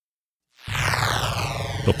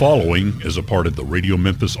The following is a part of the Radio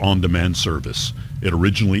Memphis On-Demand service. It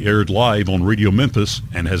originally aired live on Radio Memphis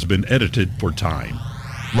and has been edited for time.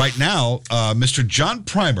 Right now, Mr. John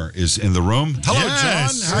Primer is in the room. Hello,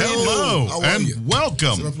 yes. John. Hello. How are you?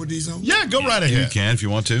 Welcome. Should I put these on? Yeah, go right ahead. You can if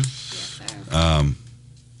you want to.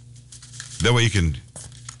 That way you can...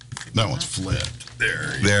 That one's flipped.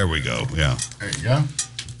 There we go. Yeah. There you go.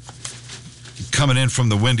 Coming in from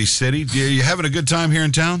the Windy City. You having a good time here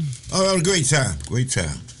in town? Oh, having a great time. Great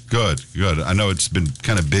time. Good. I know it's been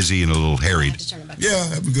kind of busy and a little harried. Yeah,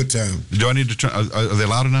 having a good time. Do I need to turn... Are they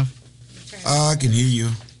loud enough? I can hear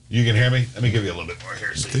you. You can hear me? Let me give you a little bit more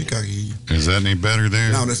here. I think I can hear you. Is that any better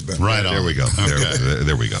there? No, that's better. Right on. There we go.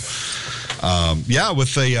 There we go.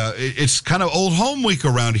 With it's kind of old home week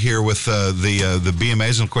around here with the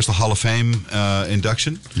BMAs and of course the Hall of Fame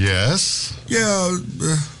induction. Yes. Yeah,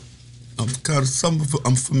 I'm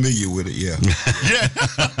I'm familiar with it. Yeah.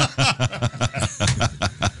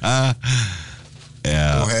 Yeah.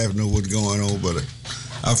 I don't have know what's going on, but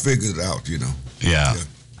I figured it out. Yeah.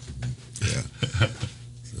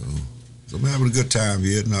 So I'm having a good time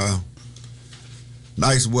here. And,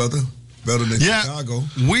 nice weather. Better than Chicago.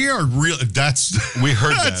 We are real. We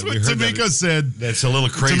heard that. That's what Tamika said. That's a little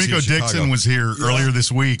crazy. Tamika Dixon was here earlier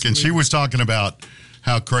this week, and she was talking about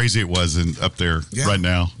how crazy it was up there right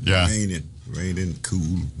now. Yeah. Raining,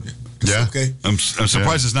 cool. Yeah. Okay. I'm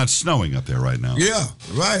surprised it's not snowing up there right now. Yeah,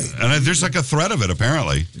 right. And there's like a threat of it,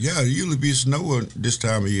 apparently. Yeah, it usually be snow this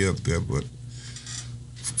time of year up there, but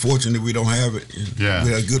fortunately we don't have it. Yeah.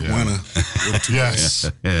 We had a good winter.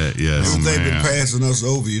 Yes. Yes. They've been passing us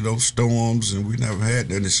over, storms, and we never had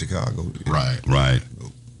that in Chicago. Right.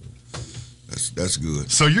 That's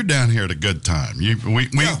good. So you're down here at a good time.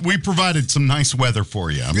 We provided some nice weather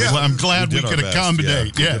for you. I'm glad we could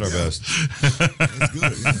accommodate. We did our best. That's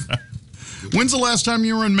good. Yeah. When's the last time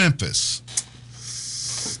you were in Memphis?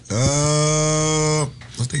 I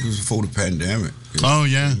think it was before the pandemic. Oh,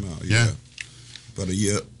 yeah. About a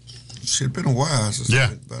year. It's been a while. Since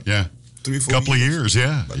about 3 or 4 couple years. of years,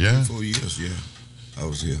 yeah. About 3 or 4 years, I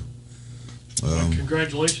was here.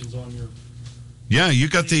 Congratulations on your... Yeah, you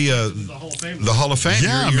got the Hall of Fame.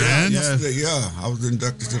 Yeah, man. I was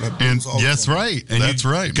inducted to that. That's right. And that's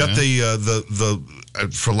right. Got the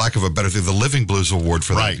for lack of a better thing, the Living Blues Award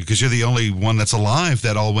for that because you're the only one that's alive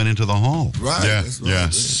that all went into the Hall. Right. Yeah. That's right. Yeah.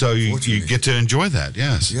 So you get to enjoy that.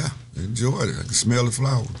 Yes. Yeah. Enjoyed it. I can smell the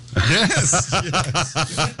flower. Yes.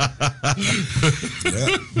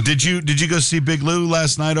 Yeah. Did you go see Big Lou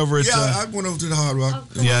last night over at? I went over to the Hard Rock.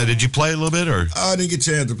 Yeah. Did you play a little bit or? I didn't get a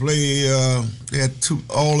chance to play. They had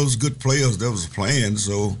all those good players that was playing.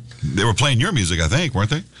 So they were playing your music, I think,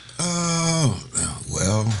 weren't they?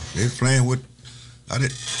 Well, they was playing with. They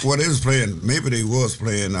was playing. Maybe they was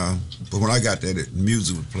playing. But when I got there, the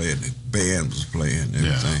music was playing. The band was playing. And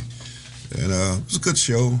everything. And it was a good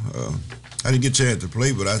show. I didn't get a chance to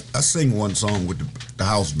play, but I sang one song with the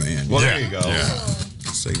house band. Well, there you go.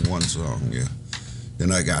 I sang one song,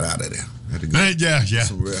 Then I got out of there. I had to get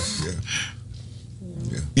some rest,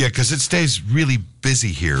 Yeah, because it stays really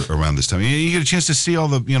busy here around this time. You get a chance to see all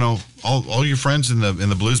the, all your friends in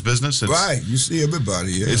the blues business. Right, you see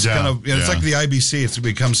everybody. Yeah. It's kind of, it's like the IBC. It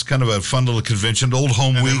becomes kind of a fun little convention, old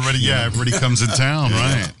home week. Everybody comes in town,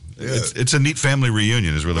 right? Yeah. It's a neat family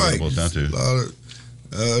reunion, is really what it boils down to.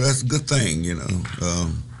 That's a good thing,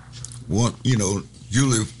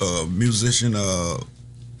 usually a musician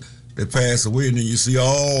they pass away, and then you see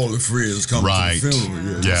all the friends come to the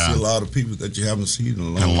funeral. You see a lot of people that you haven't seen in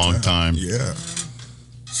a long time. Yeah.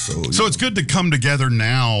 So it's good to come together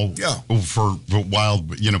now. Yeah. For while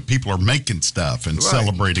people are making stuff and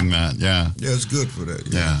celebrating that. Yeah. Yeah, it's good for that.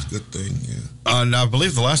 Yeah. It's a good thing. Yeah. Now I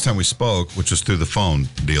believe the last time we spoke, which was through the phone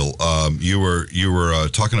deal, you were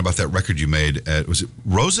talking about that record you made at, was it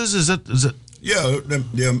Roses? Is it? Yeah,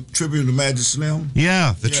 the tribute to Magic Slim.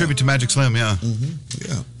 Yeah, the tribute to Magic Slim. Yeah. Mm-hmm.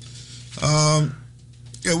 Yeah.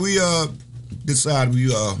 We decided we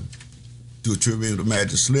do a tribute to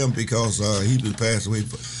Magic Slim because he's been passed away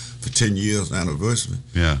for 10 years anniversary.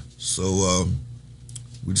 Yeah. So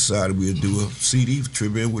we decided we'd do a CD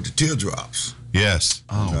tribute with the Teardrops. Yes.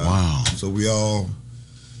 Oh, wow. So we all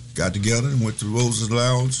got together and went to Roses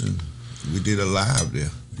Lounge, and we did a live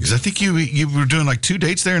there. Because I think you were doing like 2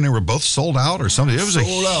 dates there, and they were both sold out or something. It was a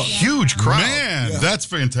huge crowd. Man, that's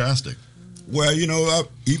fantastic. Well,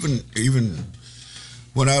 even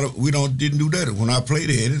when didn't do that. When I play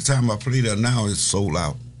there, anytime I play there now, it's sold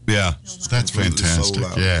out. Yeah, that's fantastic.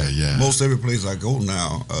 Yeah. Most every place I go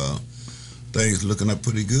now, things looking up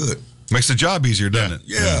pretty good. Makes the job easier, doesn't it?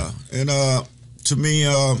 Yeah. And to me,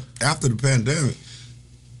 after the pandemic,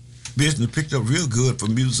 business picked up real good for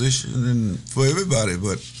musicians and for everybody,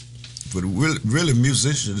 but really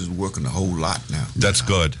musicians is working a whole lot now. That's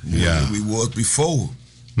good. More than we was before.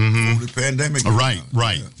 Before the pandemic.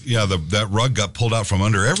 Right. Yeah, that rug got pulled out from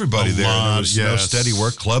under everybody there. There was no steady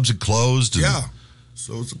work. Clubs had closed. Yeah.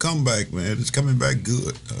 So it's a comeback, man. It's coming back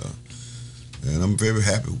good. And I'm very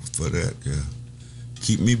happy for that. Yeah.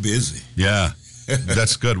 Keep me busy. Yeah.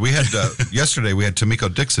 That's good. We had yesterday. We had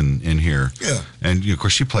Tamiko Dixon in here. Yeah, and of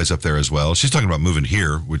course she plays up there as well. She's talking about moving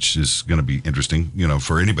here, which is going to be interesting,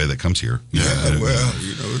 for anybody that comes here.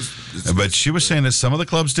 But she was saying that some of the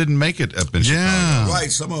clubs didn't make it up in Chicago.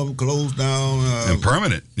 Right. Some of them closed down. And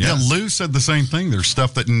permanent. Yeah, Lou said the same thing. There's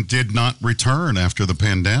stuff that did not return after the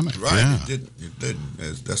pandemic. Right. Yeah. It didn't.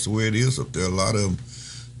 That's the way it is up there. A lot of them,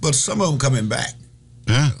 but some of them coming back.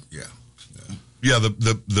 Yeah. Yeah,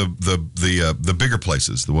 the bigger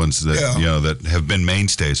places, the ones that that have been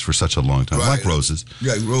mainstays for such a long time, like Roses.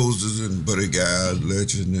 Yeah, Roses and Buddy Guy,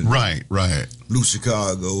 Legend, and right. New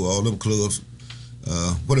Chicago, all them clubs.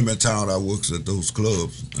 When I'm in town, I works at those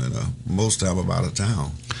clubs, and most time I'm out of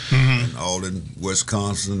town, and all in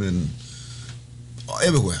Wisconsin and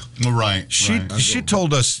everywhere. Right. She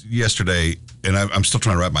told us yesterday, and I'm still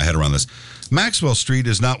trying to wrap my head around this. Maxwell Street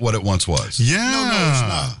is not what it once was. Yeah. No, it's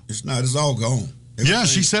not. It's not. It's all gone. Yeah,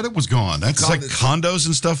 she said it was gone. That's like condos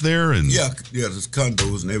and stuff there, and there's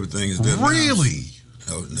condos and everything is there. Really?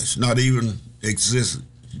 No, it's not even existent.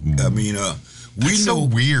 I mean, we know so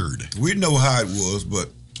weird. We know how it was, but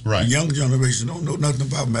the young generation don't know nothing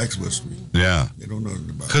about Maxwell Street. Yeah, they don't know nothing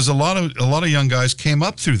about it. Because a lot of young guys came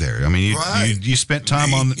up through there. I mean, you spent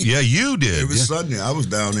time on. Yeah, you did. Every Sunday, I was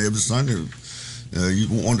down there every Sunday. You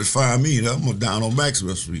wanted to find me, I'm down on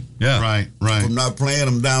Maxwell Street. Yeah. Right. If I'm not playing,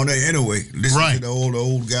 I'm down there anyway. Listen to the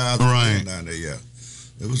old guys down there, yeah.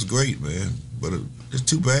 It was great, man. But it's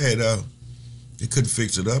too bad they couldn't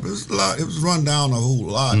fix it up. It was run down a whole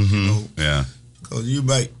lot, Yeah.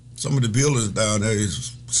 Because some of the buildings down there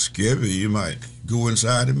is scary. You might go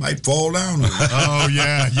inside, it might fall down. Oh,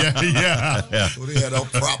 yeah. So they had all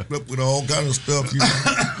propped up with all kind of stuff,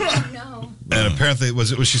 Oh, no. And apparently,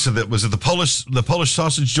 she said that was it the Polish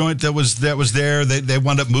sausage joint that was there. They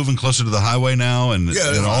wound up moving closer to the highway now, and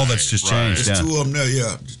all that's just changed. There's two of them there,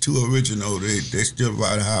 The two original, they still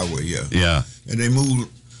by the highway, Yeah. And they moved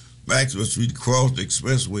Maxwell Street across the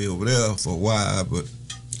expressway over there for a while, but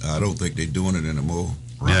I don't think they're doing it anymore.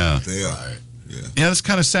 Yeah. Yeah, that's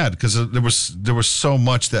kind of sad because there was so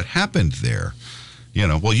much that happened there.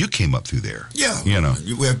 Well, you came up through there. Yeah.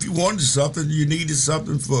 If you wanted something, you needed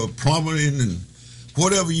something for plumbing and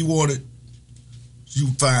whatever you wanted, you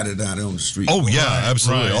find it down there on the street. Oh, yeah,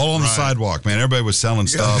 absolutely. All on the sidewalk, man. Everybody was selling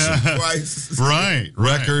stuff. Right.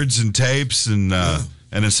 Records and tapes and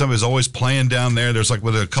then somebody's always playing down there. There's like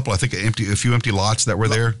a couple, I think, a few empty lots that were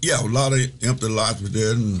there. Yeah, a lot of empty lots were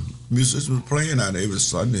there, and musicians were playing out there every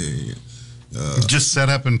Sunday. Just set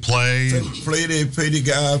up and play. They pay the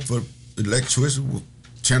guy for electricity,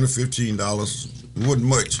 $10 or $15. It wasn't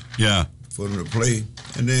much. Yeah. For them to play,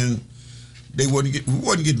 and then we wasn't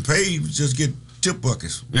getting paid. We just get tip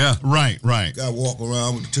buckets. Yeah. Right. Guy walk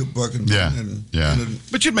around with a tip bucket. Yeah.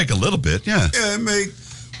 But you'd make a little bit. Yeah.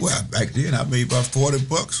 Yeah, back then I made about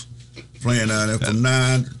 $40 playing down there from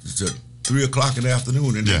 9 to 3 o'clock in the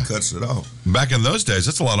afternoon, and then cuts it off. Back in those days,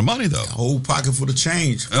 that's a lot of money, though. A whole pocket full of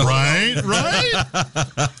change. Right.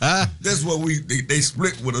 That's what they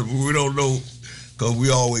split with us. We don't know, because we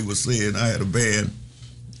always were saying, I had a band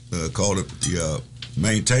called it the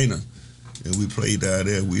Maintainer, and we played down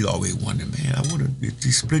there. We always wondered, man, I wonder if they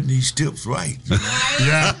splitting these tips right.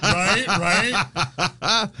 Yeah, right.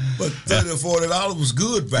 But $30 or $40 was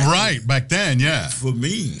good back then. Right, back then, yeah. For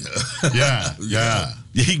me. Yeah.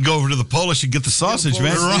 You can go over to the Polish and get the sausage,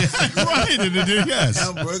 man. Right. Yes.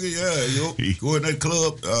 Hamburger, You go in that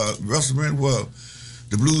club, restaurant where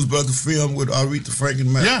the Blues Brothers film with Aretha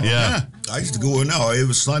Franklin. Yeah. I used to go in there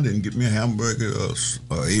every Sunday and get me a hamburger,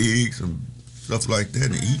 eggs, and stuff like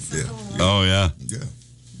that, and eat there. Oh, yeah.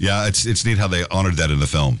 Yeah, it's neat how they honored that in the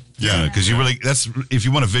film. Yeah. Because if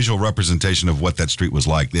you want a visual representation of what that street was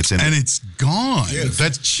like, it's it's gone. Yes.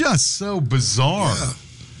 That's just so bizarre. Yeah.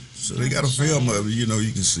 So they got a film of it, you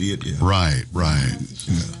can see it. Yeah. Right.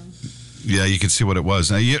 Yeah, you can see what it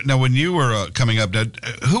was. Now when you were coming up,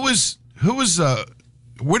 who was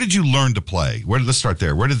where did you learn to play? Let's start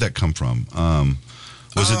there. Where did that come from?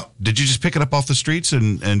 Did you just pick it up off the streets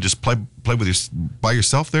and just play by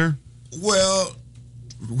yourself there? Well,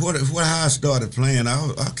 how I started playing,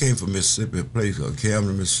 I came from Mississippi, a place called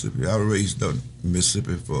Camden, Mississippi. I was raised in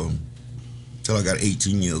Mississippi until I got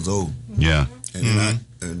 18 years old. Yeah.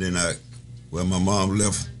 And then my mom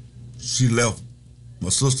left. She left my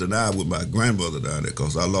sister and I with my grandmother down there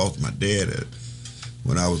because I lost my dad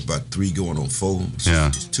when I was about 3 going on 4. My sister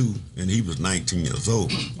was 2, and he was 19 years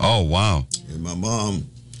old. Oh, wow. And my mom,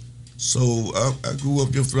 so I grew up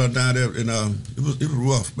just right down there, and it was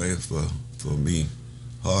rough, man, for me.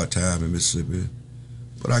 Hard time in Mississippi.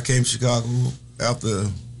 But I came to Chicago after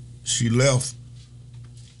she left.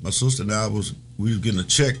 My sister and I we was getting a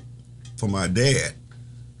check from my dad,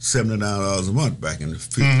 $79 a month back in the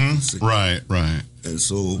 50s. Right. And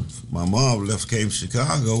so my mom came to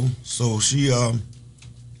Chicago, so she,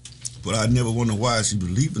 but I never wondered why she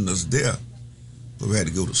was leaving us there. But we had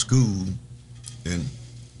to go to school, and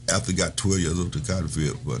after I got 12 years old to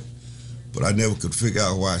Cottonfield, but I never could figure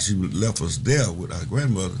out why she left us there with our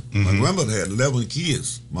grandmother. My grandmother had 11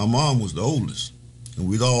 kids. My mom was the oldest, and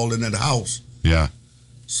we was all in that house. Yeah.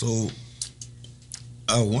 So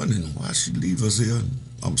I was wondering why she leave us here.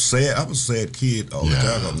 I'm sad. I'm a sad kid all the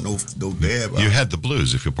time. I'm no dad. You had the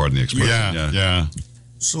blues, if you'll pardon the expression. Yeah.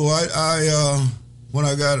 So I when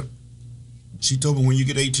I got, she told me when you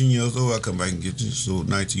get 18 years old, I'll come back and get you. So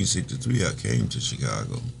 1963, I came to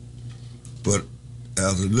Chicago. But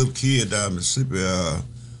as a little kid down in Mississippi,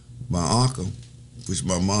 my uncle, which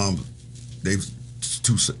my mom, they was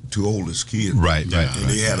two oldest kids. Right. And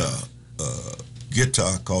they had a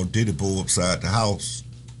guitar called Diddy Boy upside the house.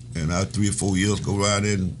 And I 3 or 4 years go around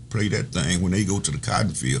there and play that thing when they go to the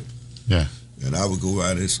cotton field. Yeah. And I would go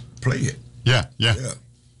around and play it. Yeah.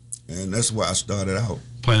 And that's why I started out.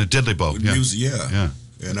 Playing a diddly bow. With music, yeah.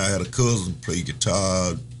 And I had a cousin play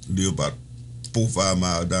guitar, live about 4 or 5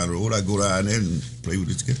 miles down the road. I go down there and play with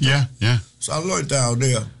his guitar. Yeah. So I learned down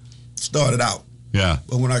there, started out. Yeah.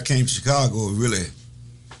 But when I came to Chicago, it really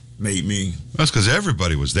made me. That's because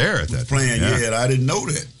everybody was there at that playing, time. and I didn't know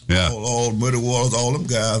that. Yeah. All Muddy Waters, all them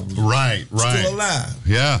guys was Right. still alive.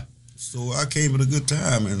 Yeah. So I came at a good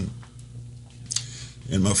time,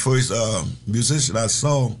 and my first musician I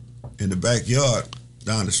saw in the backyard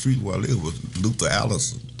down the street where I lived was Luther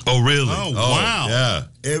Allison. Oh, really? Oh, wow. Yeah.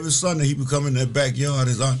 Every Sunday he would come in that backyard,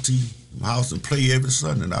 his auntie house, and play every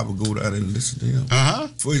Sunday, and I would go down there and listen to him.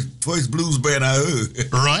 First blues band I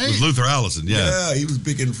heard. Right. It was Luther Allison, Yeah, he was a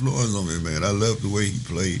big influence on me, man. I loved the way he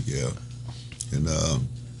played, And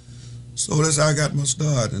so that's how I got my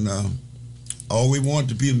start, and I always wanted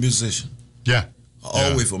to be a musician. Yeah.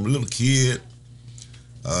 Always from a little kid.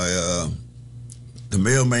 The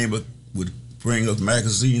mailman would bring us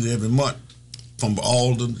magazines every month from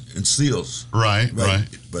Alden and Sears. Right.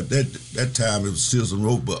 But that time it was Sears and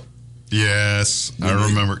Roebuck. Yes, I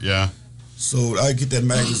remember. Yeah. So I get that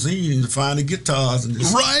magazine and find the guitars and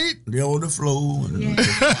just lay on the floor and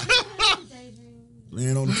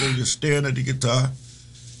laying on the floor just staring at the guitar.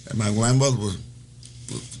 And my grandmother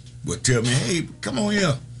would tell me, "Hey, come on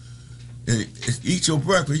here, and eat your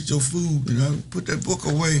breakfast, eat your food, put that book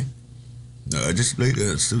away." No, just lay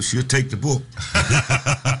there, so she'll take the book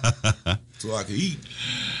so I could eat,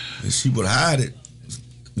 and she would hide it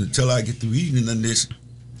until I get through eating, and then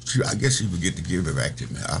I guess she would get to give it back to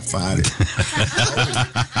me. I find it.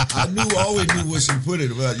 I always knew where she put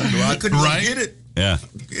it, but I couldn't get it. Yeah.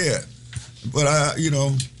 But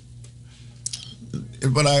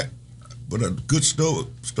but a good story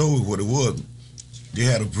what it was. They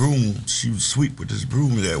had a broom. She would sweep with this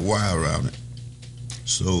broom with that wire around it.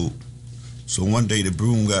 So one day the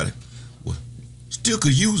broom still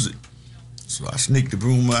could use it. So I sneaked the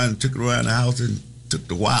broom out and took it around the house and took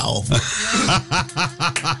the wire off.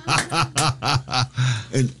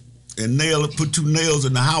 and put 2 nails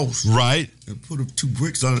in the house. Right. And put 2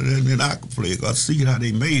 bricks on it, and then I could play it. I see how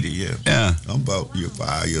they made it, Yeah. I'm about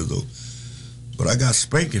 5 years old. But I got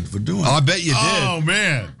spanking for doing it. I bet you did. Oh,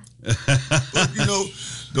 man. But,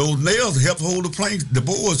 those nails helped hold the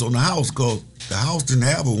boards on the house, because the house didn't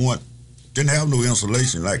have no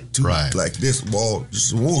insulation like this wall,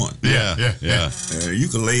 just one. Yeah. And you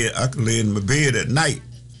could I could lay in my bed at night.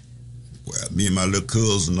 Well, me and my little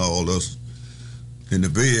cousin and all us in the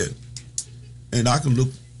bed, and I could look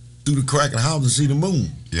through the crack of the house and see the moon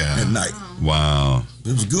at night. Wow.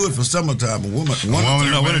 It was good for summertime, but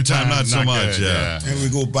wintertime not so much. Good, And we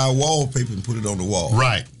go buy wallpaper and put it on the wall.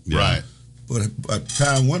 Right. But by the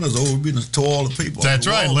time winter's over, we just tore all the paper off. That's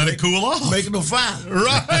the right. wall, Let it cool off. Making a fire.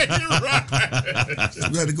 Right.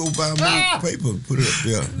 We had to go buy more paper and put it up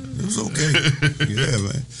there. It was okay. Yeah,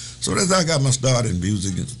 man. So that's how I got my start in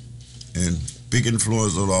music, and big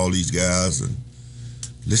influence on all these guys, and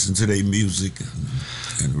listen to their music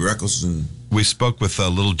and records. And we spoke with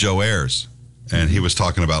little Joe Ayers, and he was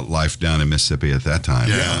talking about life down in Mississippi at that time.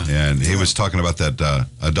 Yeah. And he was talking about that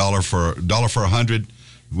 $1 for $100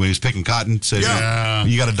 when he was picking cotton. Said,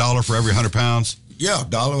 you got $1 for every 100 pounds. Yeah,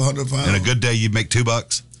 $1, 100 pounds. And a good day, you'd make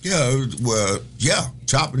 $2. Yeah, well, yeah,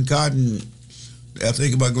 chopping cotton. I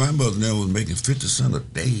think my grandmother now was making 50 cents a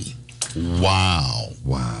day. Wow.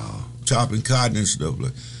 Chopping cotton and stuff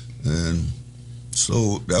like, and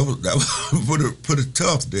so that was pretty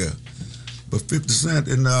tough there. But 50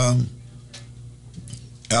 cents, and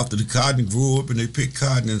after the cotton grew up and they picked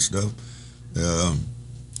cotton and stuff,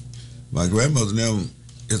 my grandmother now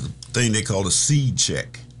is a thing they call a seed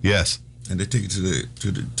check. Yes. And they take it to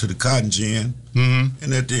the cotton gin,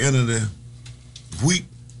 and at the end of the week,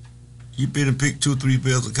 you'd been to pick 2 or 3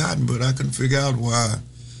 bales of cotton, but I couldn't figure out why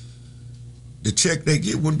the check they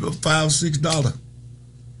get wouldn't be $5 or $6.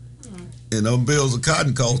 And those bales of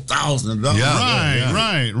cotton cost thousands of dollars. Yeah,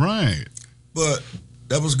 right. But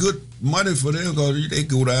that was good money for them because they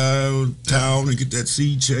go downtown and get that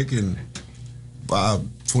seed check and buy a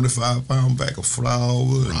 25-pound bag of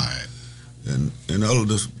flour and all of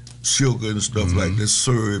this sugar and stuff like that,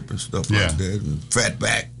 syrup and stuff like that, and fat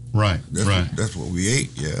back. Right. That's what we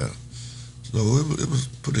ate. Yeah. So it was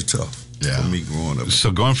pretty tough for me growing up.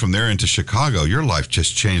 So going from there into Chicago, your life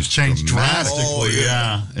just changed drastically. Oh,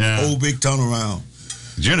 yeah. Whole big turnaround.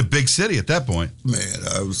 You're in a big city at that point. Man,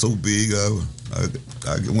 I was so big, I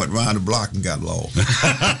went around the block and got lost. Man,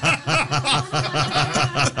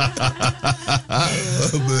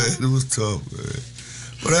 it was tough, man.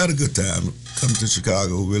 But I had a good time. Coming to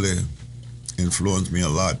Chicago really influenced me a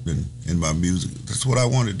lot in my music. That's what I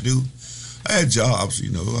wanted to do. I had jobs,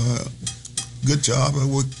 good job. I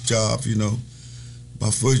worked jobs,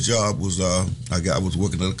 My first job was I was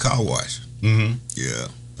working at a car wash. Mm-hmm. Yeah,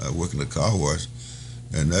 I worked at a car wash,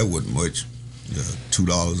 and that wasn't much,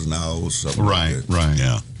 $2 an hour or something. Right, like that. right,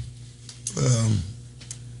 yeah.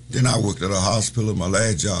 Then I worked at a hospital. My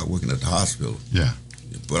last job working at the hospital. Yeah.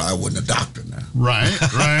 But I wasn't a doctor now. Right.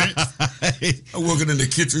 I working in the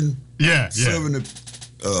kitchen. Serving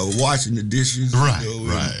washing the dishes.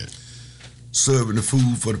 Right. Serving the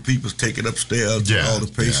food for the people, taking upstairs to all the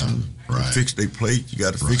patients. Yeah, right. Fix their plate. You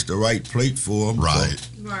got to fix the right plate for them. Right.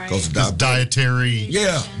 Because dietary.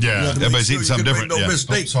 Yeah. Everybody's eating something different. No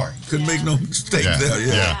mistake. Couldn't make no mistake there.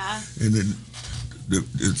 Yeah. And then the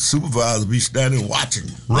supervisor be standing watching.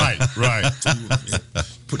 Right.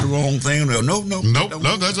 Put the wrong thing there. No,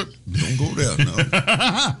 that's it. Don't go there. No.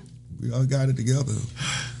 We all got it together.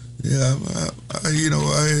 Yeah, I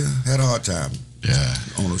had a hard time. Yeah.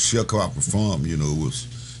 On a sharecropper farm, it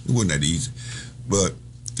wasn't that easy. But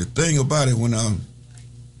the thing about it, when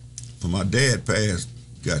my dad passed,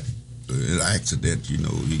 got in an accident,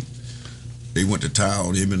 they went to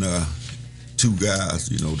town, him and 2 guys,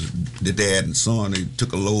 the dad and son, they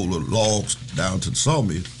took a load of logs down to the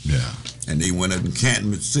sawmill. Yeah. And they went up in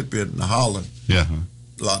Canton, Mississippi, in the holler. Yeah.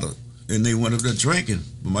 And they went up there drinking.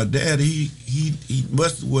 But my dad, he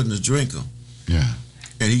wasn't a drinker. Yeah.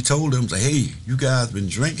 And he told them, hey, you guys been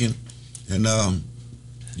drinking, and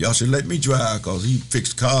y'all should let me drive, because he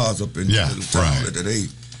fixed cars up in the little town that day.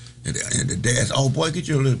 And the dad said, oh, boy, get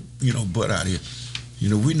your little, butt out of here.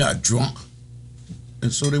 We're not drunk.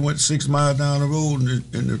 And so they went 6 miles down the road, and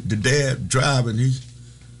the dad driving, he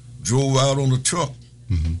drove out on the truck.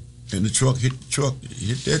 Mm-hmm. And the truck hit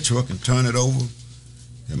that truck and turned it over.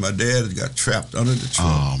 And my dad got trapped under the truck.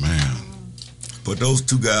 Oh, man. But those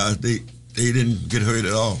 2 guys, they didn't get hurt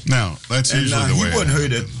at all. No, that's usually the way. He wasn't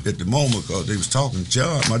hurt at the moment, because they was talking to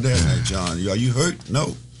John. My dad named John. Are you hurt?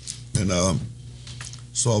 No. And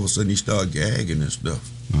so all of a sudden he started gagging and stuff.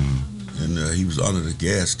 And he was under the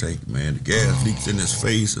gas tank, man. The gas leaked in his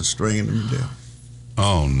face and strained him to death.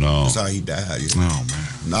 Oh, no. That's how he died. Oh,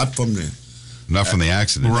 man. Not from the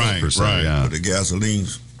accident. Right. Yeah. But the gasoline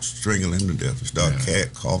strangled him to death. He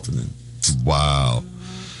started coughing. Wow.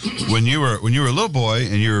 When you were a little boy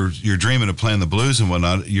and you're dreaming of playing the blues and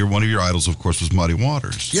whatnot, one of your idols, of course, was Muddy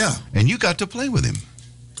Waters. Yeah. And you got to play with him.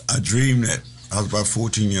 I dreamed that I was about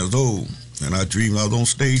 14 years old, and I dreamed I was on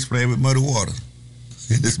stage playing with Muddy Waters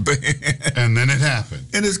in this band. And then it happened.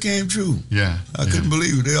 And it came true. Yeah. I couldn't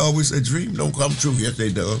believe it. They always say dream don't come true. Yes, they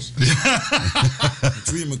does.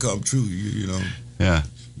 Dream will come true, you know. Yeah.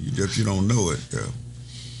 You don't know it. Yeah.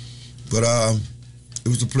 But it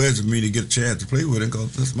was a pleasure for me to get a chance to play with him,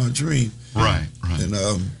 because that's my dream. Right. And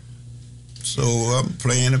so I'm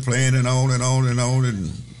playing and on. In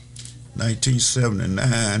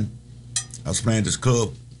 1979, I was playing this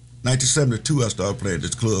club. 1972, I started playing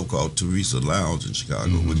this club called Teresa Lounge in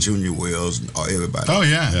Chicago with Junior Wells and everybody. Oh,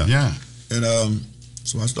 yeah. And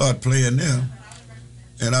so I started playing there.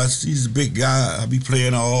 And I see this big guy. I be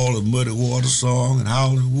playing all the Muddy Waters song and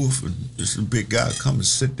Howlin' Wolf, and this big guy come and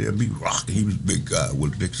sit there and be rocking. He was a big guy,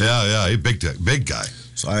 Willie Dixon. Yeah, he big guy.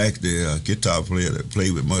 So I asked the guitar player that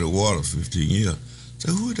played with Muddy Waters 15 years.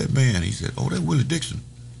 said, who is that man? He said, oh, that's Willie Dixon.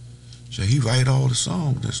 So he write all the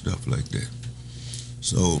songs and stuff like that.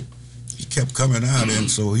 So he kept coming out, and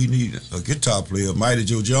so he needed a guitar player. Mighty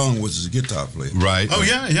Joe Young was his guitar player. Right. Oh,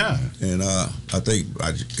 yeah. And I think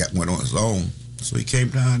I just went on his own. So he came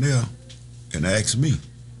down there and asked me.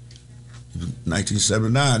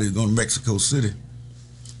 1979, he was going to Mexico City.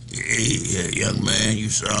 Hey, young man, you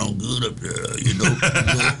sound good up there.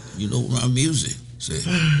 You know my music. Said,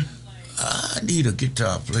 I need a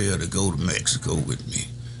guitar player to go to Mexico with me.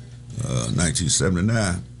 1979.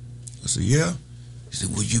 I said, yeah. He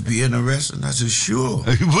said, would you be interested? I said, sure.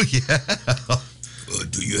 Well, yeah.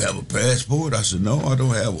 Do you have a passport? I said, no, I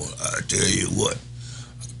don't have one. I tell you what,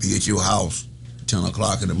 I'll be at your house 10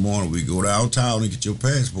 o'clock in the morning. We go downtown and get your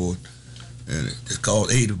passport, and it's called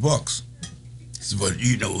 $80. He said, but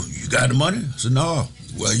you got the money? I said, no.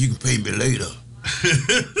 Well, you can pay me later.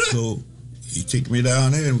 So he took me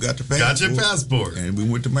down there and we got the passport. Got your passport. And we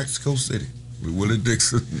went to Mexico City with Willie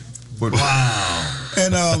Dixon. Wow.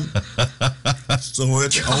 And so on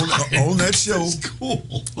that show, cool.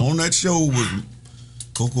 On that show was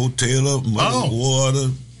Coco Taylor, Mother Water,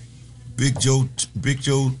 Big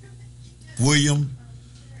Joe Williams,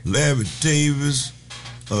 Larry Davis,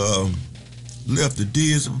 Lefty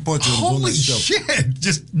Diaz, a bunch of them on that show. Holy shit!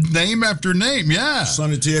 Just name after name, yeah.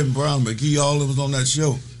 Sonny Terry, Brown McGee, all of us on that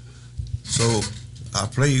show. So I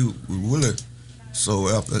played with Willie. So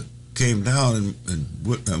after I came down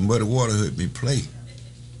and Muddy Water heard me play,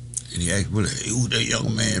 and he asked Willie, hey, who's that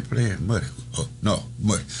young man playing? Muddy.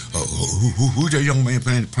 Muddy. Who's that young man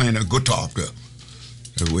playing that guitar up there?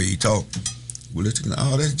 That's the way he talked. Willie said,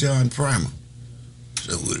 oh, that's John Primer.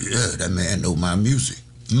 So, yeah, that man know my music.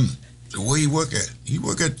 So where he work at? He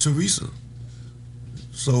work at Teresa.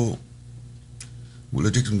 So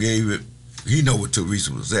Willie Dixon gave it, he know what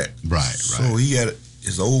Teresa was at. Right. So he had,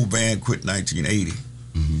 his old band quit 1980.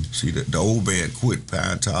 Mm-hmm. See, the old band quit,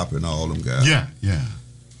 Pine Top and all them guys. Yeah.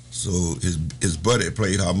 So his buddy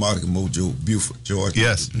played harmonica, Mojo Buford, George.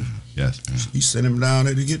 Yes. He sent him down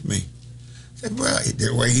there to get me. I said, well,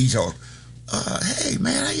 the way he talked, hey,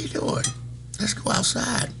 man, how you doing? Let's go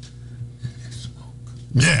outside.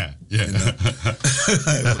 Yeah. I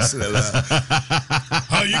won't say that loud.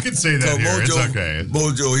 Oh, you can say that So here. Mojo, It's okay.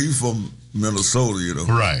 Mojo, he's from Minnesota,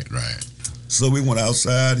 Right. So we went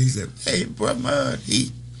outside. He said, hey, bro, man,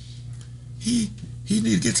 he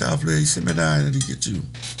need a guitar player. He sent me down there to get you.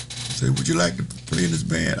 I said, would you like to play in this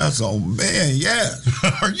band? I said, oh, man, yeah.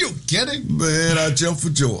 Are you kidding? Man, I jumped for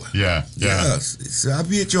joy. Yeah. Yes. He said, I'll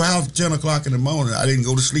be at your house at 10 o'clock in the morning. I didn't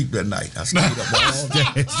go to sleep that night. I stayed up all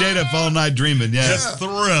night. Stayed up all night dreaming, yeah. Just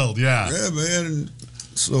thrilled, yeah. Yeah, man. And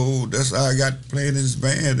so that's how I got playing in his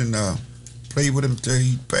band and played with him until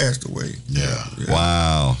he passed away. Yeah.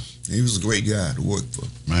 Wow. He was a great guy to work for.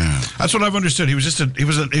 Man. That's what I've understood. He was just he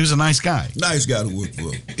was a nice guy. Nice guy to work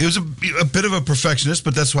for. He was a bit of a perfectionist,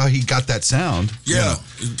 but that's why he got that sound. Yeah.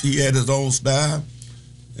 He had his own style.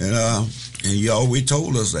 And he always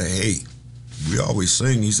told us that, hey, we always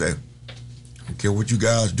sing. He said, I don't care what you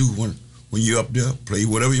guys do when you're up there, play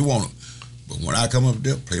whatever you want. But when I come up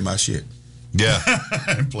there, play my shit. Yeah.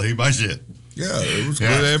 Play my shit. Yeah, it was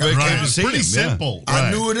Yeah, great. everybody Right. came to It's see pretty him, yeah. simple.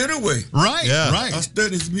 I knew it anyway. Right. Yeah. Right. I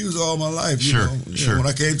studied his music all my life. Sure, You know? sure. When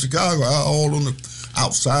I came to Chicago, I all on the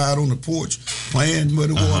outside on the porch playing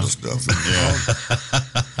Muddy Water stuff.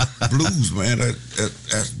 And blues, man.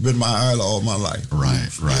 That's been my idol all my life.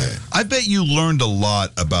 Right. I bet you learned a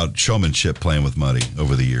lot about showmanship playing with Muddy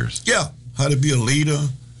over the years. Yeah, how to be a leader.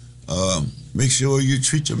 Make sure you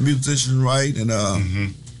treat your musicians right, and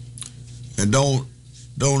and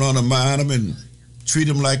don't undermine them, and treat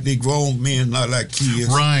them like they grown men, not like kids.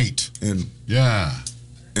 Right. And Yeah.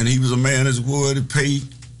 he was a man as would to pay.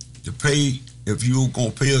 If you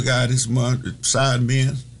gonna pay a guy this month, side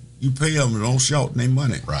men, you pay them and don't short their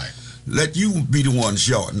money. Right. Let you be the one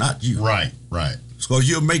short, not you. Right. Because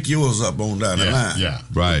you'll make yours up on down the line. Yeah.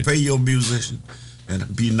 Right. Pay your musician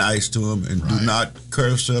and be nice to them, and do not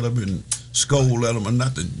curse at them and scold at them or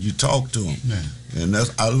nothing. You talk to them. Yeah. And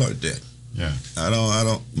I learned that. Yeah. I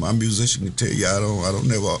don't. My musician can tell you, I don't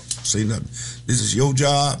never say nothing. This is your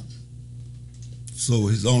job, so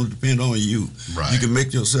it's only depend on you. Right. You can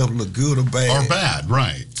make yourself look good or bad. Or bad.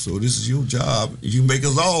 Right. So this is your job. You make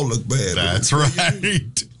us all look bad. That's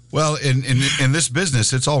right. Well, in this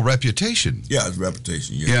business, it's all reputation. Yeah, it's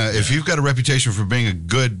reputation. Yeah, if you've got a reputation for being a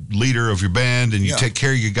good leader of your band and you take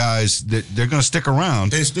care of your guys, they're going to stick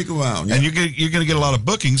around. They stick around. Yeah. And you're going to get a lot of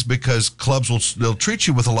bookings because clubs they'll treat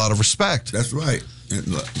you with a lot of respect. That's right. And,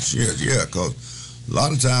 yeah, because a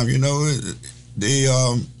lot of times,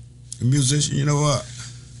 the musician,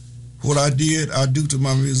 what I do to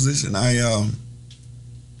my musician, I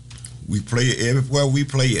we play everywhere we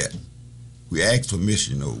play at. We ask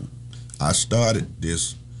permission. I started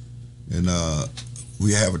this, and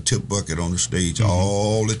we have a tip bucket on the stage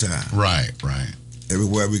all the time. Right.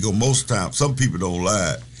 Everywhere we go, most times. Some people don't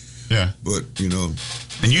lie. Yeah. But,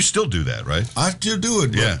 And you still do that, right? I still do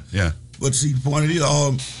it. Yeah. But see, the point of it,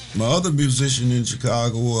 all my other musicians in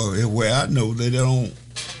Chicago, or where I know, they don't,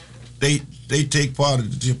 they take part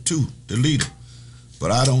of the tip too, the leader.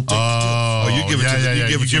 But I don't take the tip. Oh, you give it to the, you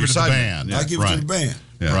give it to the band. I give it to the band.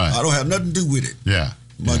 Yeah. Right. I don't have nothing to do with it. Yeah.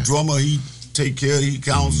 My drummer, he take care, he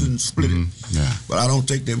counts and split it. Yeah. But I don't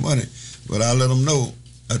take their money. But I let them know.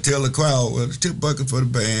 I tell the crowd, well, the tip bucket for the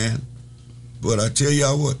band. But I tell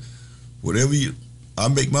y'all what, whatever I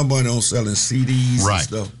make my money on selling CDs and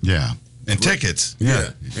stuff. Yeah. And tickets. Yeah.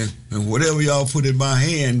 And whatever y'all put in my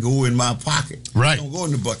hand go in my pocket. Right. Don't go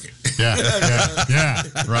in the bucket. Yeah.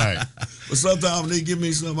 Right. But sometimes they give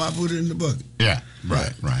me something, I put it in the bucket. Yeah.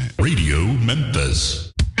 Right. Radio Memphis.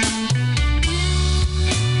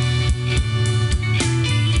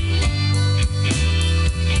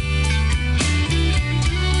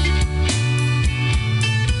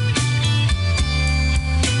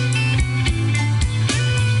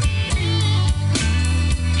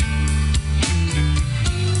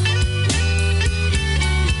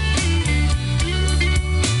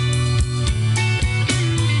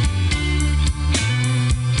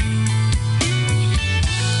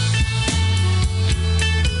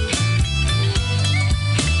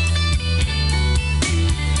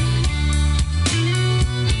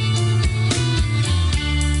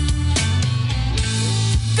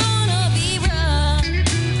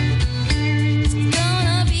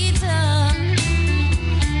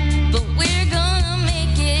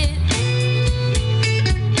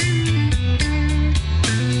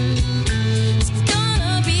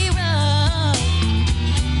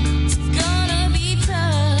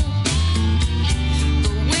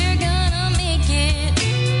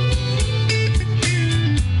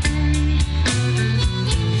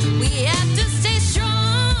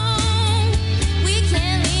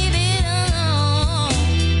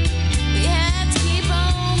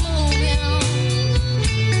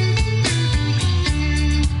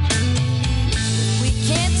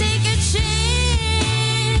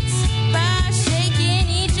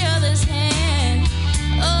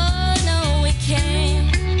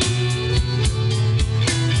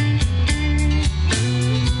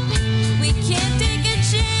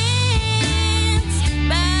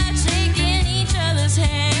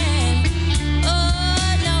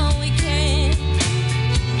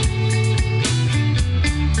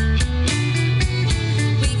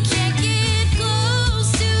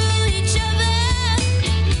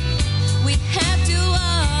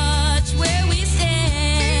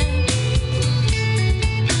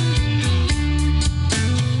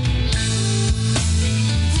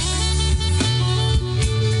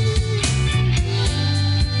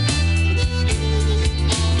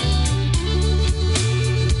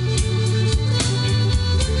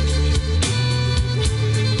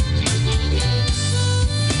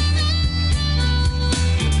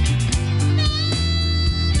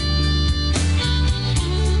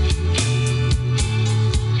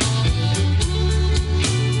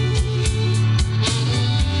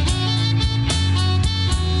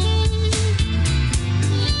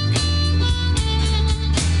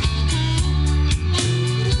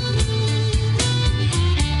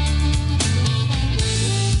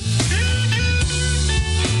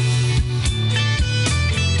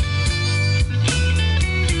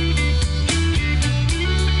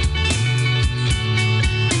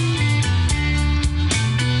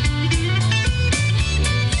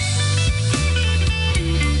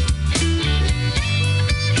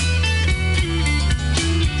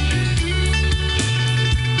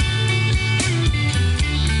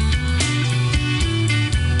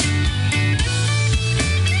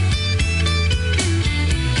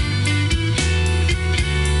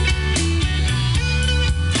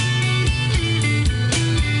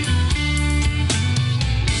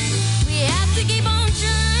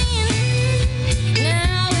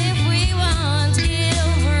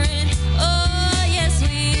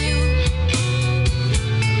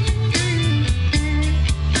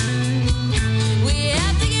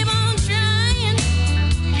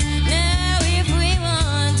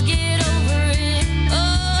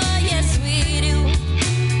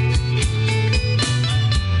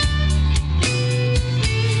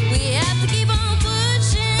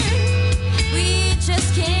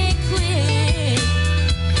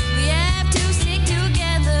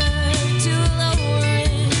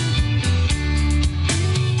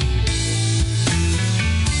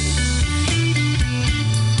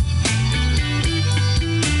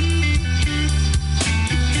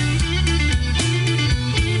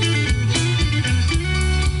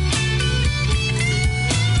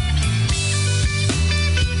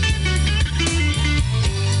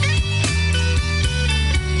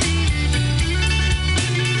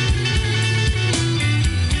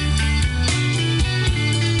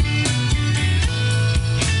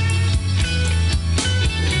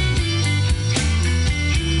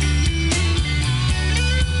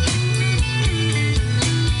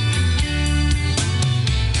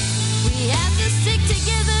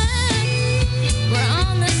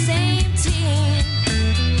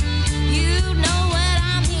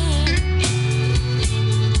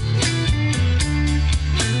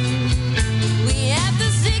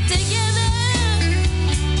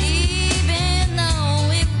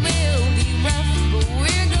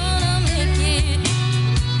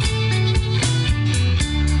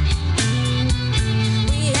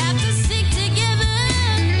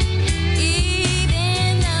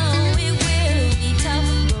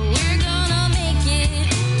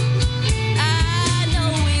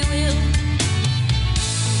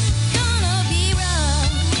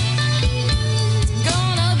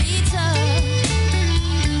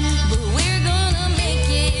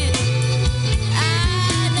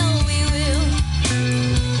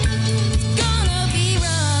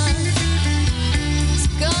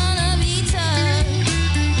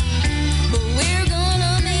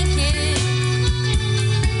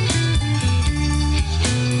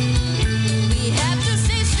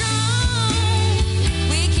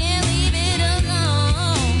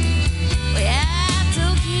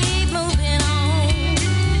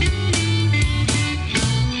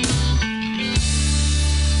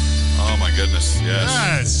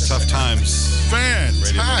 Yes. Tough times.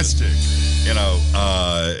 Fantastic. You know,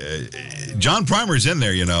 John Primer's in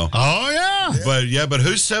there, you know. Oh, yeah. But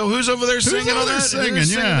who's over there singing on that? Singing,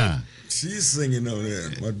 yeah. She's singing on there.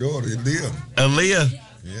 My daughter, Aliya. Aliya.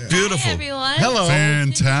 Yeah. Beautiful. Hi, everyone. Hello.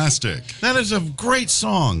 Fantastic. That is a great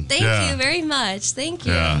song. Thank you very much. Thank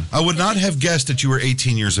you. Yeah. I would not have guessed that you were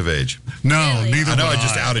 18 years of age. No, Really? neither I know would I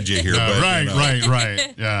just outed you here. No, but, right, you know.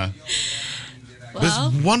 right. Yeah.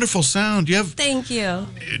 Well, This wonderful sound. You have. thank you.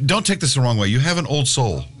 Don't take this the wrong way. You have an old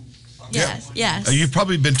soul. Yes. You've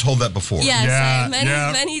probably been told that before. Yes, Yeah,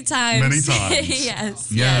 many times. Many times.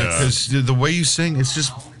 Yes. Yeah, yes. because the way you sing, it's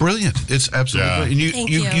just brilliant. It's absolutely brilliant. And Thank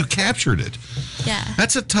you you. captured it. Yeah.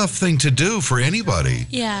 That's a tough thing to do for anybody.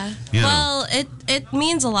 Yeah. You know. Well, it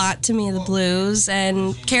means a lot to me, the blues,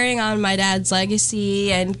 and carrying on my dad's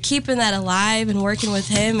legacy and keeping that alive and working with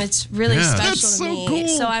him, it's really Yeah. special That's to so me. cool.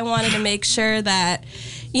 So I wanted to make sure that,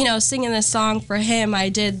 singing this song for him, I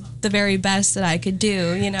did the very best that I could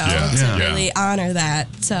do, to Yeah. really honor that.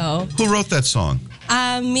 So Who wrote that song?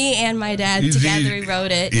 me and my dad together, we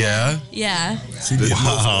wrote it. Yeah? Yeah.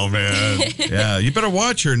 Wow, man. Yeah, you better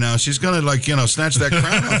watch her now. She's going to, snatch that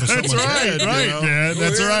crown off of someone's head. Right, you know? man.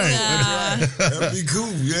 That's right. That'd be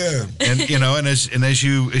cool, yeah. And and as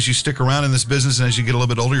you stick around in this business and as you get a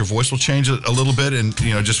little bit older, your voice will change a little bit, and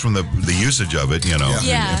just from the usage of it, Yeah.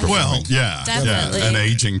 and Well, performing. yeah. Definitely. Yeah. And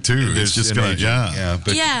aging, too. It's just an going aging, to,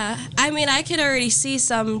 but Yeah, I mean, I could already see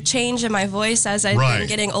some change in my voice as I've Right. been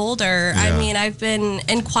getting older. I Yeah. mean, I've been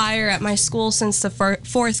in choir at my school since the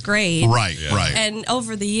fourth grade. Right. And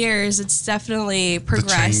over the years, it's definitely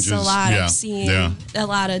progressed a changes, lot. yeah, I've seen yeah. a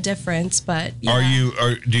lot of difference, but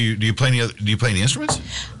yeah. do you play any instruments?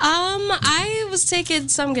 I was taking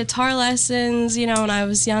some guitar lessons, when I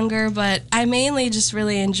was younger, but I mainly just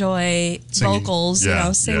really enjoy Singing. vocals,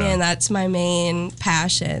 Yeah, singing. yeah. That's my main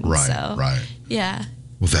passion. Right, so, right. Yeah.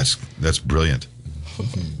 Well, that's brilliant.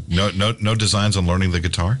 No designs on learning the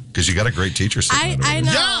guitar, because you got a great teacher. I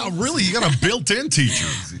know. Yeah, really. You got a built-in teacher.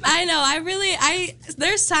 I know.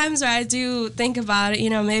 There's times where I do think about it.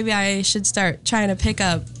 Maybe I should start trying to pick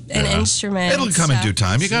up an instrument. It'll come in due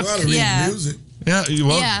time. You You know how got to read Yeah. music.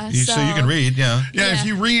 so you can read. Yeah. Yeah, if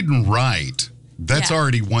you read and write, that's Yeah.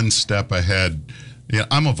 already one step ahead. Yeah,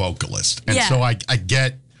 I'm a vocalist, and Yeah. so I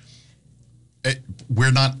get it.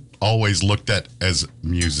 We're not always looked at as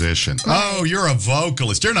musicians. Right. Oh, you're a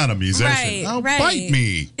vocalist. You're not a musician. Right, Oh, right. bite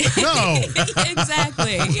me. No.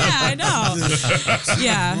 Exactly. Yeah, I know.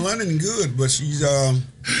 Yeah. Running good, but she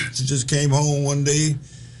just came home one day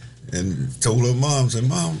and told her mom, said,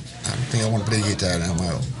 "Mom, I don't think I want to play guitar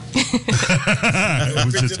now." I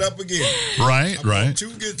picked it up again. Right, I bought right.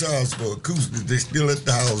 2 guitars for acoustic. They're still at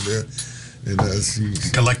the house there. And she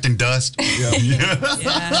Collecting dust. Yeah.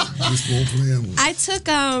 just won't play them. I took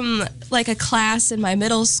like a class in my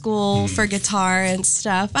middle school for guitar and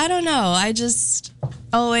stuff. I don't know. I just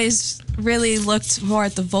always really looked more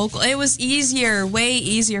at the vocal. It was way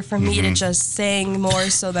easier for me to just sing more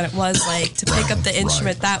so than it was like to pick up the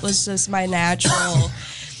instrument. That was just my natural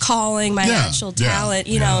calling, my natural talent,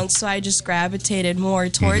 you know, and so I just gravitated more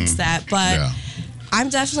towards that. But I'm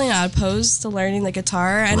definitely not opposed to learning the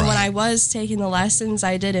guitar, and when I was taking the lessons,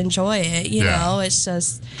 I did enjoy it. You know, it's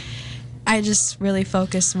just I just really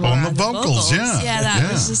focused more on the vocals. Yeah, that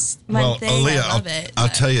was just my thing. Aliya, I love it. I'll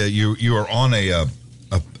tell you, you are on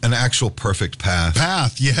an actual perfect path.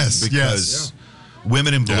 Yes, Because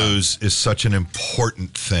women in blues is such an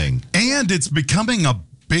important thing. and it's becoming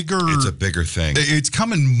It's a bigger thing. It's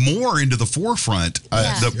coming more into the forefront.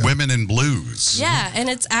 The women in blues. Yeah, and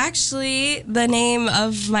it's actually the name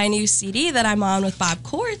of my new CD that I'm on with Bob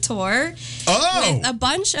Corritor. Oh, With a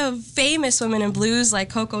bunch of famous women in blues like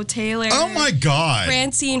Coco Taylor. oh my God!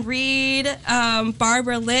 Francine Reed,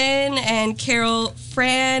 Barbara Lynn, and Carol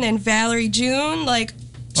Fran, and Valerie June.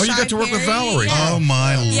 Oh, you got to work with Valerie. Yeah. Oh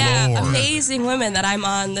my Lord! Amazing women that I'm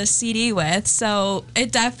on the CD with. So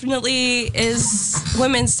it definitely is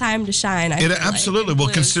women's time to shine. I feel like, Absolutely. in Well,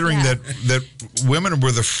 blues. considering that women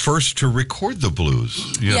were the first to record the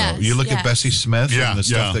blues. You know, you look at Bessie Smith and the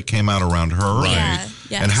stuff that came out around her. Yeah,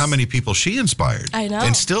 yes. And how many people she inspired. I know.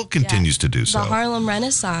 And still continues to do so. The Harlem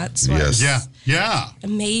Renaissance was Yeah.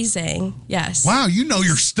 amazing. Yes. Wow, you know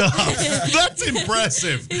your stuff. That's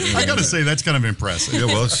impressive. I got to say, that's kind of impressive. Yeah,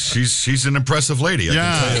 well, she's an impressive lady. I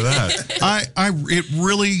can tell you that. It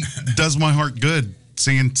really does my heart good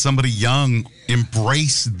seeing somebody young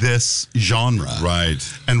embrace this genre, Right.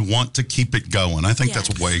 and want to keep it going. I think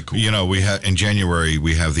that's way cool. You know, we have in January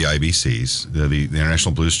we have the IBCs, the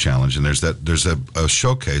International Blues Challenge, and there's a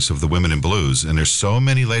showcase of the women in blues, and there's so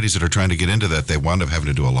many ladies that are trying to get into that they wound up having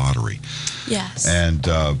to do a lottery. Yes. And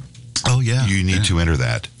Oh, yeah. You need to enter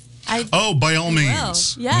that. By all will.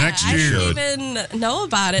 means. Yeah, Next I year. didn't even know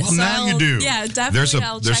about it. Well, so now you do. Yeah,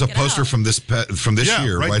 definitely. There's a poster from this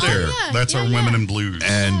year right there. Oh, yeah, That's our Women in Blues.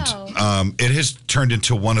 And it has turned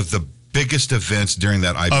into one of the biggest events during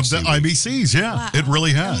that IBC Of the week. IBCs, yeah. Wow. It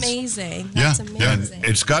really has. Amazing. That's amazing.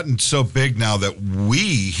 It's gotten so big now that we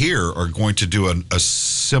here are going to do a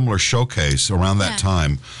similar showcase around that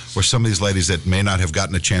time where some of these ladies that may not have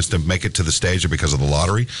gotten a chance to make it to the stage or because of the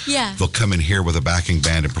lottery, they'll come in here with a backing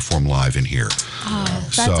band and perform live in here. Oh,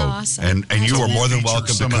 that's awesome. And you are more than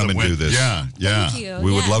welcome to come and do this. Yeah. Thank you.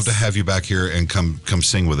 We would love to have you back here and come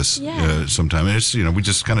sing with us sometime. And it's, we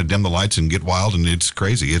just kind of dim the lights and get wild, and it's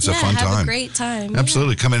crazy. It's a fun time. Have a great time.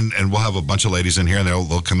 Absolutely. Come in, and we'll have a bunch of ladies in here, and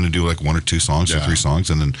they'll come in and do like 1 or 2 songs or 3 songs,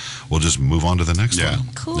 and then we'll just move on to the next one.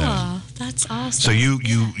 Cool. That's awesome. So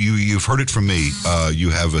you've heard it from me. You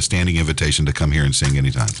have a standing invitation to come here and sing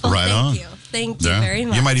anytime. Well, Right on. Thank you very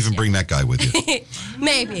much. You might even bring that guy with you.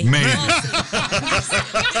 Maybe. Maybe.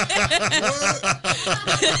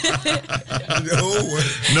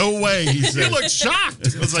 No way, he said. He looked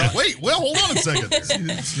shocked. I was like, wait, hold on a second.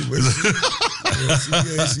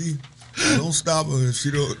 She don't stop her. If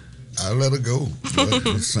she don't, I let her go.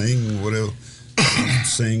 Sing, whatever.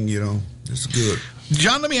 Sing, it's good.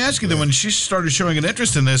 John, let me ask you then, when she started showing an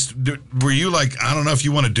interest in this, were you like, I don't know if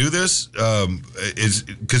you want to do this?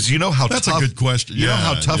 Because you know how That's tough. a good question. You know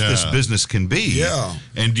how tough this yeah. business can be. Yeah.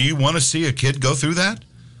 And do you want to see a kid go through that?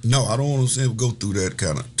 No, I don't want to see her go through that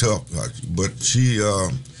kind of tough. But she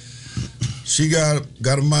got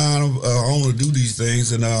a mind of I want to do these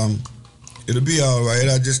things, and it'll be all right.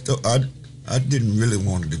 I didn't really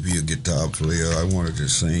want her to be a guitar player. I wanted to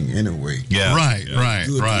sing anyway. Yeah. Right.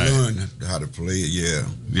 Good to learn how to play it,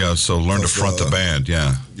 Yeah, so learn to front the band,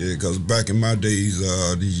 Yeah, because back in my days,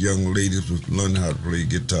 these young ladies was learning how to play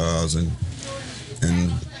guitars, and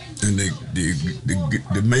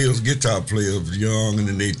the male guitar players was young, and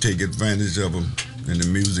then they take advantage of them in the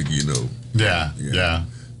music, Yeah.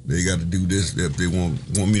 They got to do this. If they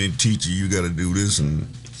want me to teach you, you got to do this, and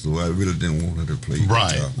so I really didn't want her to play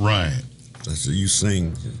guitar. Right. I said, you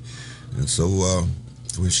sing. And so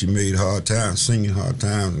when she made singing Hard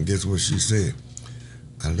Times, and guess what she said?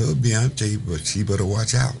 I love Beyonce, but she better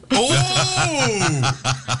watch out.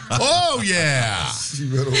 Oh, yeah. She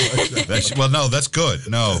better watch out. Well, no, that's good.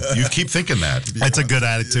 No, you keep thinking that. That's a good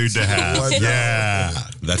attitude to have. Yeah.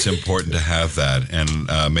 That's important to have that.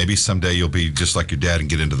 And maybe someday you'll be just like your dad and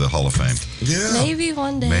get into the Hall of Fame. Yeah. Maybe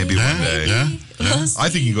one day. Maybe one day. Yeah. I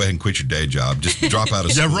think you can go ahead and quit your day job. Just drop out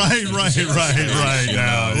of school. Yeah, right. No,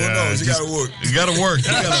 she got to work. You got to work.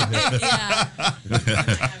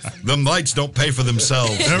 Them lights don't pay for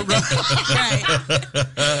themselves. Right.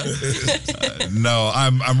 No,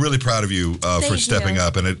 I'm really proud of you for stepping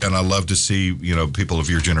up, and I love to see people of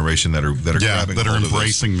your generation that are grabbing that are hold of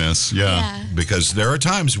embracing this. Yeah. Because there are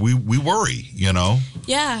times we worry.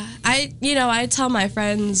 Yeah, I tell my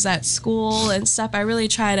friends at school and stuff. I really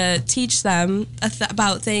try to teach them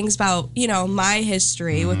about things about my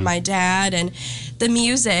history with my dad and the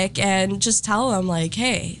music, and just tell them like,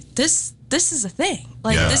 hey, this is a thing.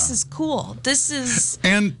 Like this is cool. This is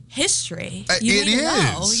history. You need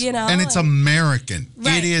to know, and it's American.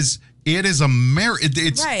 Right. It is American.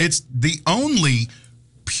 It's the only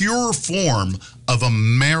pure form of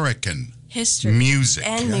American history, music,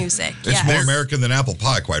 It's more American than apple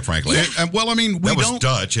pie, quite frankly. Well, I mean, that was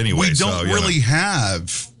Dutch anyway. We don't really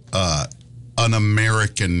have an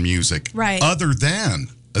American music, other than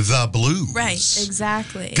the blues. Right,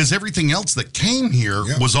 exactly. Because everything else that came here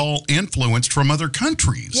was all influenced from other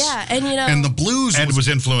countries. Yeah, and and the blues was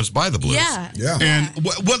influenced by the blues. Yeah. And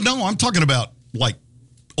no, I'm talking about like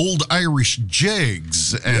old Irish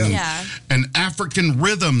jigs and African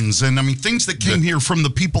rhythms, and I mean things that came here from the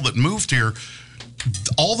people that moved here.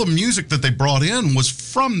 All the music that they brought in was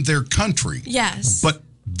from their country. Yes. But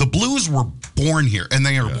the blues were born here, and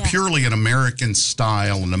they are purely an American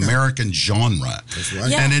style, an American genre. That's right.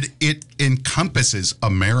 Yeah. And it encompasses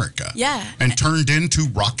America. Yeah. And turned into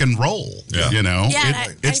rock and roll. Yeah.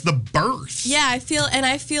 It's the birth. Yeah, I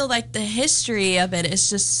feel like the history of it is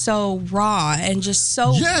just so raw and just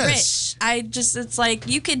so rich. It's like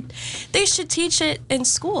they should teach it in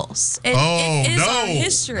schools. It is our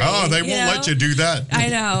history. Oh, they won't let you do that. I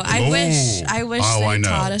know. I wish they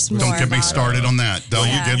taught us more. Don't get me started on that.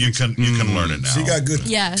 You can learn it now. She got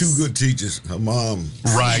two good teachers. Her mom.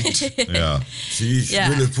 Right. She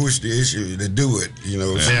really pushed the issue to do it.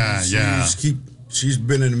 She's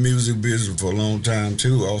been in the music business for a long time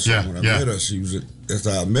too. Also, when I met her, that's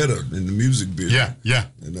how I met her in the music business. Yeah.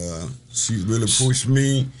 And she really pushed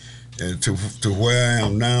me and to where I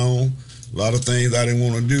am now. A lot of things I didn't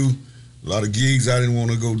want to do. A lot of gigs I didn't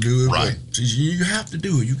want to go do it. Right. But she said, you have to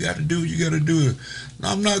do it. You got to do it. You got to do it. No,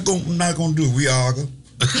 I'm not going to do it. We argue.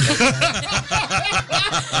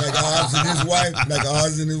 Like Oz and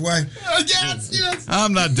his wife. Yes.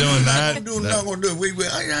 I'm not doing that. I'm not going to do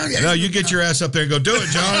it. No, you get your ass up there and go do it,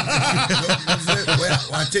 John. Well,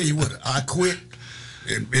 I tell you what, I quit.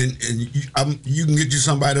 And you can get you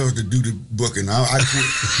somebody else to do the booking. I quit.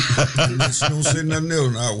 She don't say nothing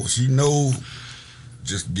else now. She know.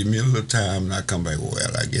 Just give me a little time and I come back. Well,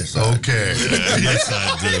 I guess okay. Yes,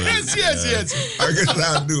 I do. Yes. I guess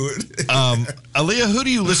I'll do it. Aliya, who do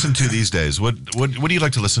you listen to these days? What do you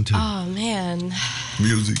like to listen to? Oh man,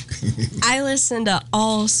 Music. I listen to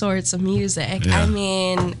all sorts of music. Yeah. I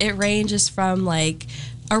mean, it ranges from like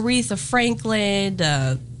Aretha Franklin,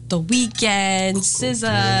 The Weeknd,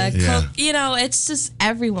 SZA, Yeah. You know, it's just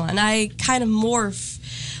everyone. I kind of morph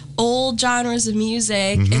old genres of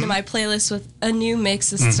music into my playlist with a new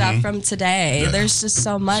mix of stuff from today. There's just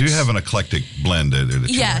so much. So you have an eclectic blend that you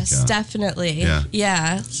yes, like, yeah. definitely.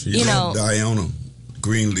 Yeah. She you know, loved Diana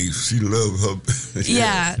Greenleaf. She loved her.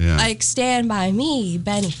 yeah, like Stand By Me,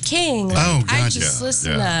 Benny King. Like, Oh, I gotcha. just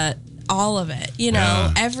listen to all of it. You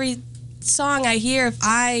know, every song I hear, if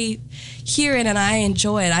I hear it and I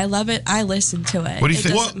enjoy it, I love it, I listen to it. What do you It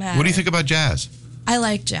think? doesn't matter. What do you think about jazz? I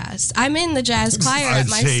like jazz. I'm in the jazz choir at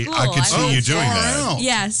my school. I could see love you doing jazz. that.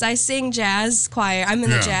 Yes, I sing jazz choir. I'm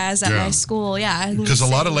in the jazz at my school. Yeah, Because a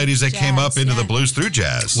lot of ladies, they came up into the blues through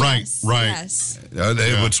jazz. Right. Yes.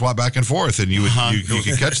 They would swap back and forth, and you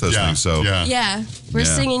could catch those things. So Yeah, we're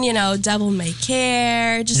singing, you know, Devil May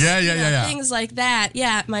Care, just things like that.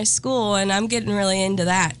 Yeah, at my school, and I'm getting really into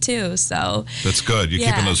that too. So that's good. You're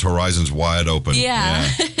keeping those horizons wide open. Yeah.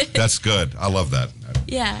 That's good. I love that.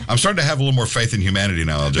 Yeah. I'm starting to have a little more faith in humanity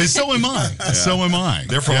now. So am I. So am I.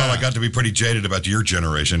 There for a while, I got to be pretty jaded about your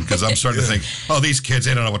generation because I'm starting to think, oh, these kids,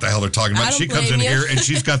 they don't know what the hell they're talking about. I don't She comes in blame you. here and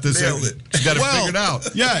she's got this. She's got it figured out.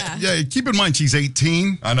 Yeah. Keep in mind, she's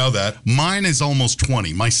 18. I know that. Mine is almost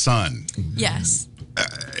 20. My son. Yes.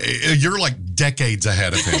 You're like decades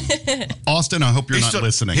ahead of him. Austin, I hope you're not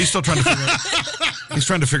listening. He's still trying to figure out. He's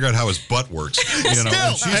trying to figure out how his butt works. You know,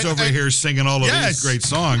 and she's over here singing all of these great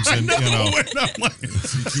songs, and you know.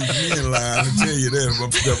 She keeps me in line. I tell you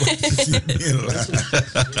that. She keeps me in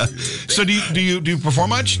line. So do you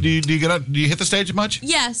perform much? Do you get out? Do you hit the stage much?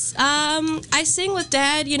 Yes. I sing with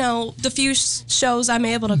Dad. You know, the few shows I'm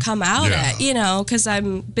able to come out at. You know, because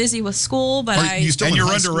I'm busy with school, but You're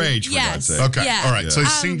underage. For God's sake. Okay. Yeah. All right. So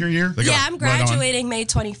senior year. Yeah, I'm graduating May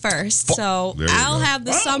 21st, so I'll have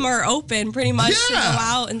the summer open pretty much to go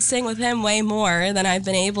out and sing with him way more than I've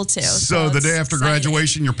been able to. So the day after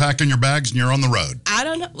graduation, you're packing your bags and you're on the road. I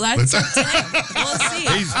don't know. That's up to him. We'll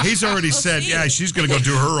see. He's already said, see. yeah, she's going to go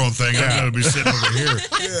do her own thing. I'm going to be sitting over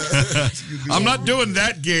here. I'm not doing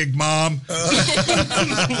that gig, Mom.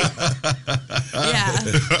 Yeah.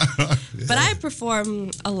 But I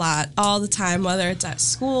perform a lot all the time, whether it's at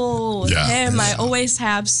school with him. I always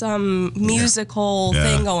have some musical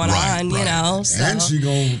thing going on, you know. So. And she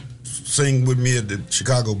gonna sing with me at the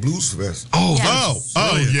Chicago Blues Fest. Oh, yes.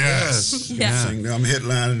 Yes. Yeah. I'm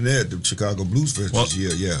headlining there at the Chicago Blues Fest this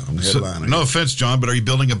year. Yeah, I'm the headliner. No offense, John, but are you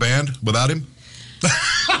building a band without him?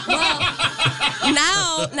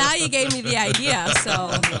 Well, now you gave me the idea, so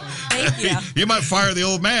thank you. You might fire the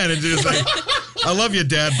old man and just like, I love you,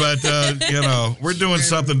 Dad, but, you know, we're doing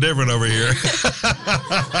something different over here.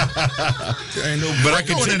 But I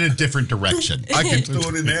can go in a different direction. I can throw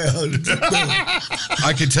it in there.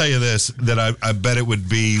 I can tell you this, that I bet it would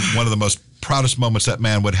be one of the most proudest moments that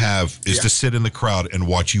man would have is to sit in the crowd and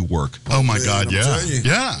watch you work. Oh, my God, I'm yeah. telling you.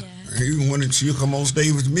 Yeah. Even when she'll come on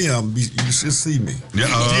stage with me, you should see me. Yeah,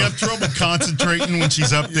 Do you have trouble concentrating when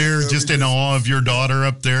she's up there, just in awe of your daughter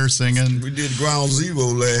up there singing? We did Ground Zero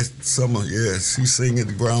last summer. Yeah, she sang at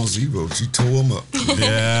the Ground Zero. She tore them up.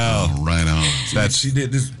 Yeah. Oh, right on. She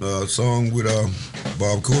did this song with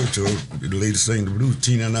Bob Corto, the lady sang the blues,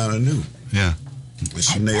 Tina Nana New. Yeah. And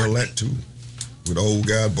she nailed that too. With the old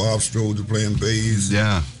guy, Bob Stroger playing bass.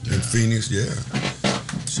 Yeah. And Phoenix, yeah.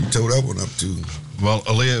 She tore that one up too. Well,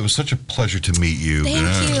 Aliya, it was such a pleasure to meet you.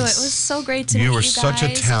 Thank you. It was so great to meet you You were guys. such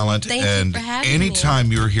a talent, Thank and you for having me.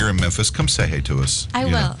 anytime you're here in Memphis, come say hey to us. I you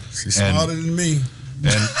will. know. She's smarter than me.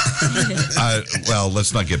 And well,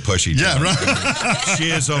 let's not get pushy. Yeah, John. right. She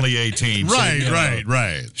is only 18. so, Right, you know,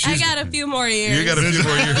 right. I got a few more years. You got a few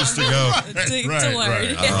more years to go. to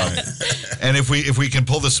learn. And if we can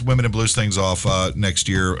pull this Women in Blues things off next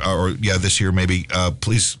year, or this year maybe,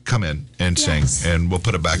 please come in and sing, and we'll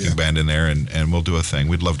put a backing band in there, and we'll do a thing.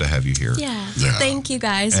 We'd love to have you here. Yeah. Thank you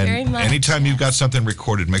guys And very much. anytime you've got something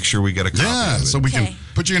recorded, make sure we get a copy of it. So we can Okay.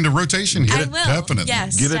 put you into rotation here. I will. Definitely.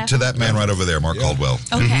 Yes. Give it to that man right over there, Mark Caldwell.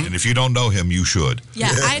 Okay. And if you don't know him, you should. Yeah,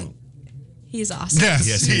 he's awesome.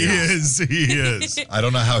 Yes, he is. He is. I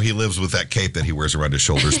don't know how he lives with that cape that he wears around his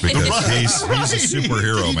shoulders because he's a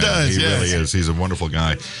superhero, He man. does, He really is. He's a wonderful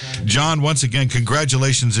guy. John, once again,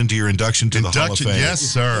 congratulations into your induction to the Hall of Fame. Yes,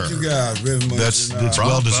 sir. Thank you guys very much. It's And,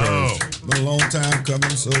 well deserved. been a long time coming,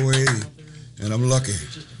 so and I'm lucky.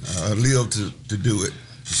 I live to do it,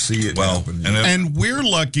 to see it happen. And we're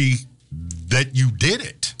lucky that you did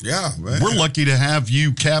it. Yeah, man. We're lucky to have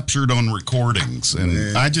you captured on recordings,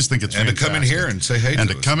 and I just think it's And to fantastic. come in here and say hey and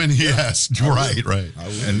to to us. come in here, yes, right. I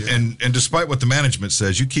will, And despite what the management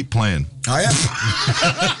says, you keep playing. I am.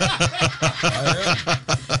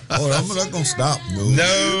 Oh, I'm not gonna stop.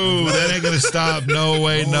 No, that ain't gonna stop. No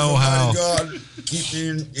way, no how. God, keep me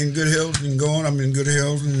in good health and going. I'm in good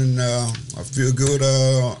health, and I feel good.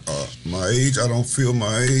 My age, I don't feel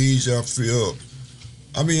my age. I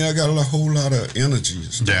got a whole lot of energy.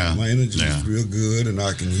 Yeah. My energy is real good, and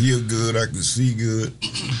I can hear good. I can see good,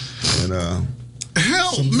 and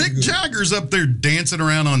Hell, Mick Jagger's up there dancing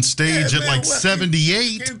around on stage at like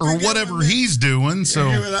 78 or whatever he's doing. So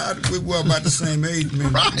him and I, we're about the same age,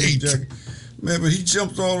 man. Right. Man, but he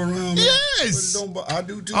jumps all around. Man. Yes. But I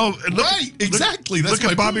do too. Oh, look, right, exactly. That's Look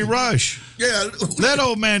my at Bobby point. Rush. Yeah. That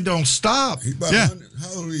old man don't stop. He's about Yeah. 100.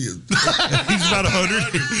 How old he is? He's about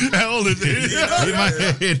 100. How old is he? He might,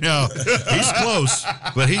 he's close,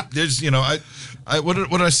 but what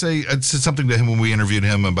did I say? I said something to him when we interviewed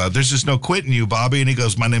him about there's just no quitting you, Bobby, and he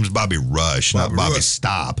goes, "My name's Bobby Rush, not Bobby Rush.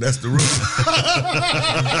 Stop." That's the rule.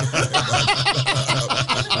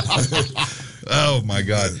 Oh my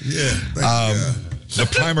God! Yeah. Thank you, guys. The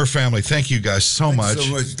Primer family, thank you guys so much.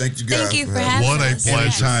 So much. Thank you guys. Thank you for having having What a us. pleasure.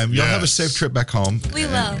 Anytime. Y'all have a Yes. safe trip back home. We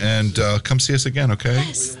will. And come see us again, okay?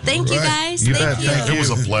 Yes. Thank you, Right. guys. You Thank bet. you. Thank It was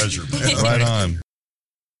a pleasure. Right on.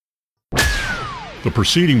 The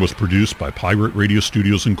proceeding was produced by Pirate Radio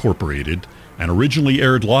Studios Incorporated and originally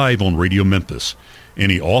aired live on Radio Memphis.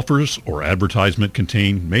 Any offers or advertisement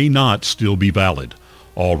contained may not still be valid.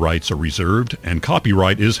 All rights are reserved and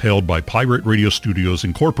copyright is held by Pirate Radio Studios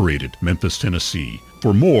Incorporated, Memphis, Tennessee.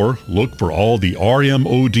 For more, look for all the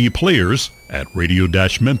RMOD players at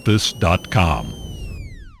radio-memphis.com.